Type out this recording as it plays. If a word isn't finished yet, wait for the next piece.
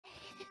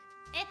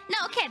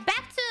No, okay,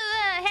 back to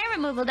hair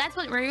removal. That's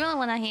what we really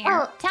want to hear.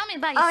 Oh. Tell me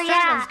about your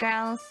struggles,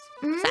 girls.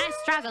 Mm. So I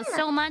struggle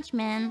so much,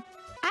 man.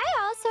 I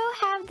also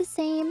have the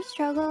same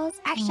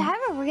struggles. Actually, I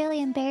have a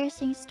really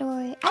embarrassing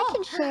story. I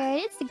can share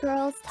it. It's the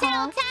girls'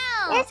 talk.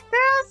 Tell. It's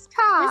girls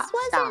talk. This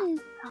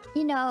wasn't,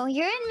 you know,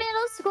 you're in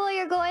middle school,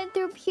 you're going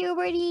through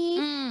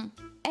puberty.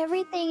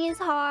 Everything is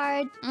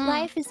hard.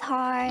 Life is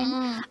hard.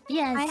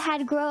 Yes. I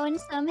had grown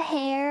some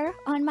hair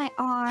on my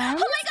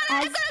arms. Oh my god,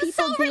 I'm as gonna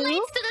people so do.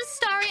 relate to the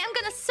story. I'm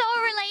gonna so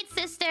relate,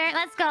 sister.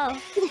 Let's go.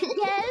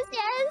 Yes.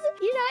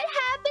 You know, it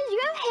happens.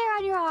 You have hair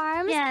on your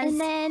arms. Yes. And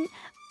then,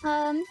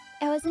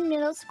 I was in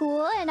middle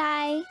school, and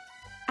I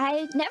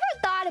never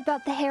thought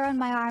about the hair on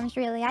my arms,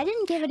 really. I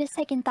didn't give it a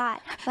second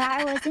thought. But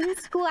I was in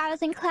school, I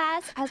was in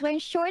class, I was wearing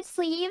short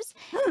sleeves,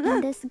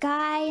 and this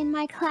guy in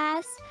my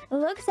class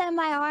looks at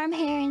my arm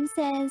hair and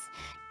says,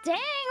 "Dang,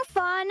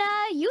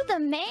 Fauna, you the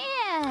man!"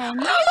 Oh,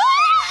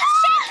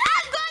 shit!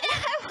 I'm gonna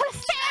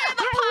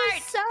I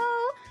was so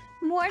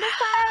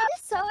mortified,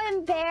 so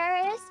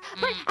embarrassed.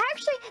 But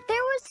actually, there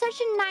was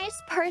such a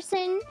nice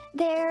person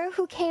there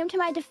who came to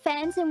my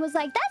defense and was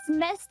like, "That's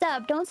messed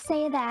up. Don't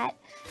say that."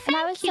 And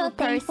I was so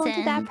thankful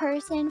to that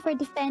person for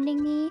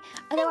defending me.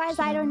 Otherwise,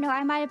 I don't know.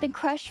 I might have been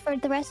crushed for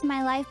the rest of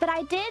my life. But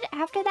I did,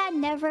 after that,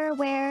 never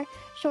wear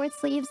short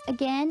sleeves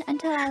again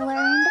until I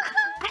learned.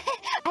 I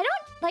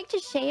don't like to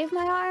shave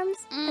my arms.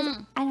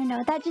 I don't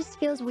know. That just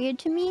feels weird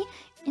to me.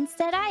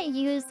 Instead, I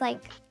use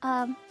like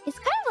it's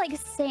kind of like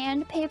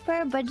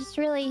sandpaper, but just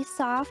really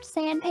soft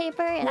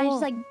sandpaper, and I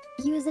just like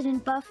use it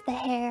and buff the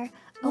hair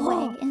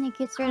away, and it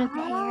gets rid of the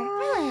hair.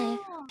 Really?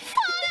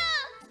 Fauna!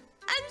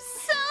 I'm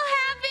so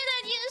happy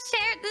that you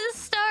shared this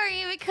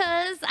story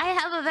because I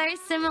have a very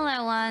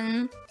similar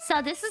one.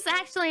 So this is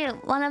actually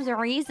one of the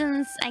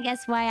reasons, I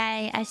guess,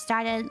 why I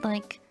started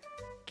like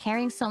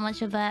caring so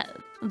much about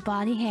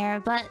body hair,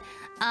 but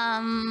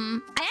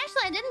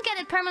I didn't get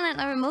it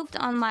permanently removed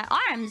on my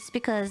arms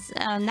because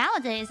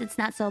nowadays it's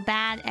not so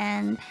bad,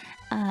 and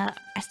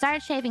I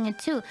started shaving it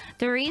too.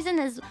 The reason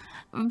is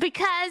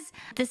because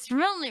this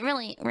really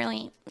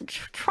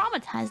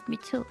traumatized me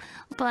too.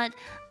 But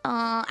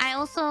I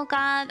also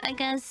got, I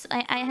guess,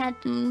 I had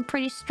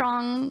pretty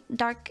strong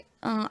dark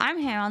arm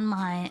hair on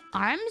my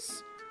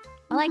arms.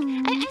 Like,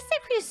 I say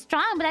pretty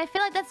strong, but I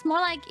feel like that's more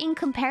like in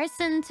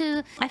comparison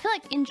to... I feel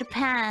like in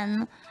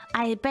Japan,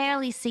 I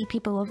barely see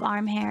people with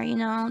arm hair, you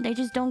know? They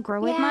just don't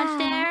grow it much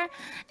there.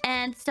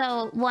 And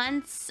so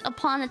once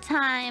upon a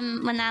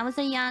time, when I was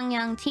a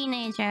young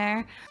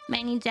teenager,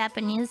 many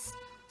Japanese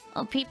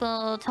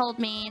people told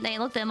me, they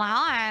looked at my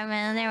arm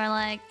and they were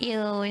like,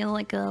 "Ew, you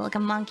look like a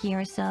monkey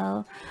or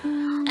so."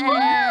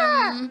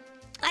 And...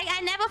 like,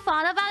 I never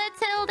thought about it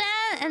till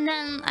then, and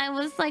then I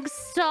was like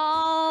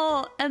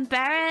so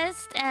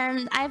embarrassed,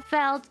 and I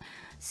felt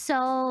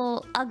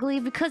so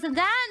ugly because of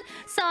that.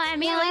 So I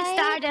immediately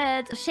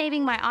started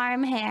shaving my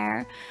arm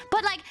hair.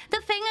 But like, the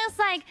thing is,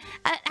 like,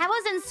 I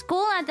was in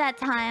school at that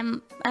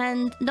time,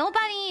 and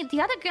nobody, the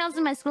other girls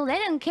in my school, they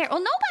didn't care. Well,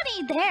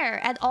 nobody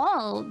there at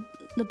all.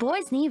 The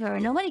boys neither.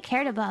 Nobody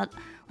cared about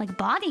like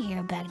body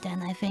hair back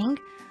then, I think.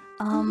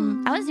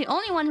 I was the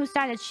only one who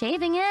started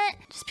shaving it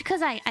just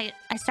because I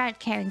started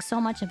caring so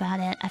much about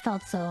it. I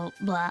felt so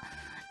blah.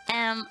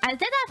 I did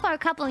that for a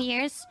couple of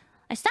years.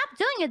 I stopped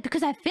doing it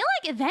because I feel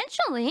like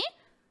eventually,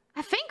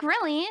 I think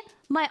really,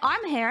 my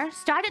arm hair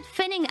started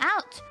thinning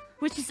out,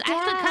 which is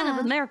actually kind of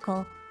a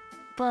miracle.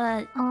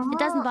 But it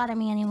doesn't bother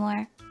me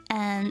anymore.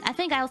 And I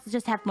think I also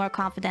just have more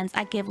confidence.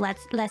 I give less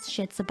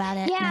shits about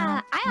it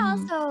now.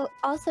 I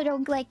also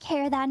don't like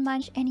care that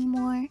much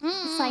anymore.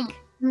 It's like...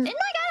 And like,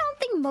 I don't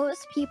think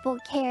most people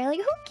care. Like,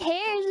 who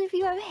cares if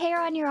you have hair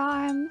on your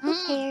arm? Who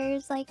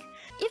cares? Like,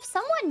 if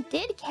someone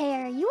did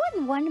care, you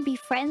wouldn't want to be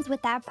friends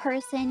with that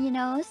person, you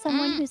know?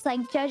 Someone who's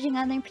like judging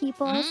other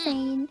people,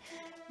 saying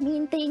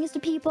mean things to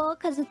people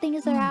because the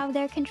things are out of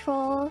their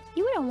control.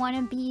 You wouldn't want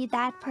to be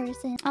that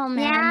person. Oh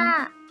man.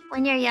 Yeah.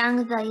 When you're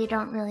young, though, you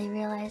don't really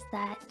realize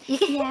that.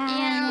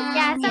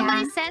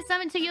 Somebody says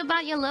something to you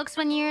about your looks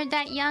when you're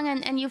that young,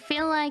 and you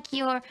feel like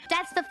you're...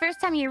 That's the first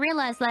time you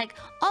realize, like,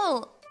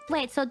 oh...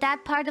 wait, so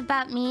that part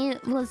about me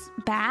was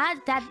bad?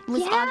 That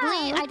was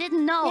ugly? I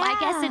didn't know. I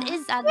guess it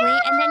is ugly.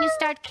 And then you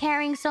start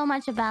caring so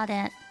much about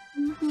it.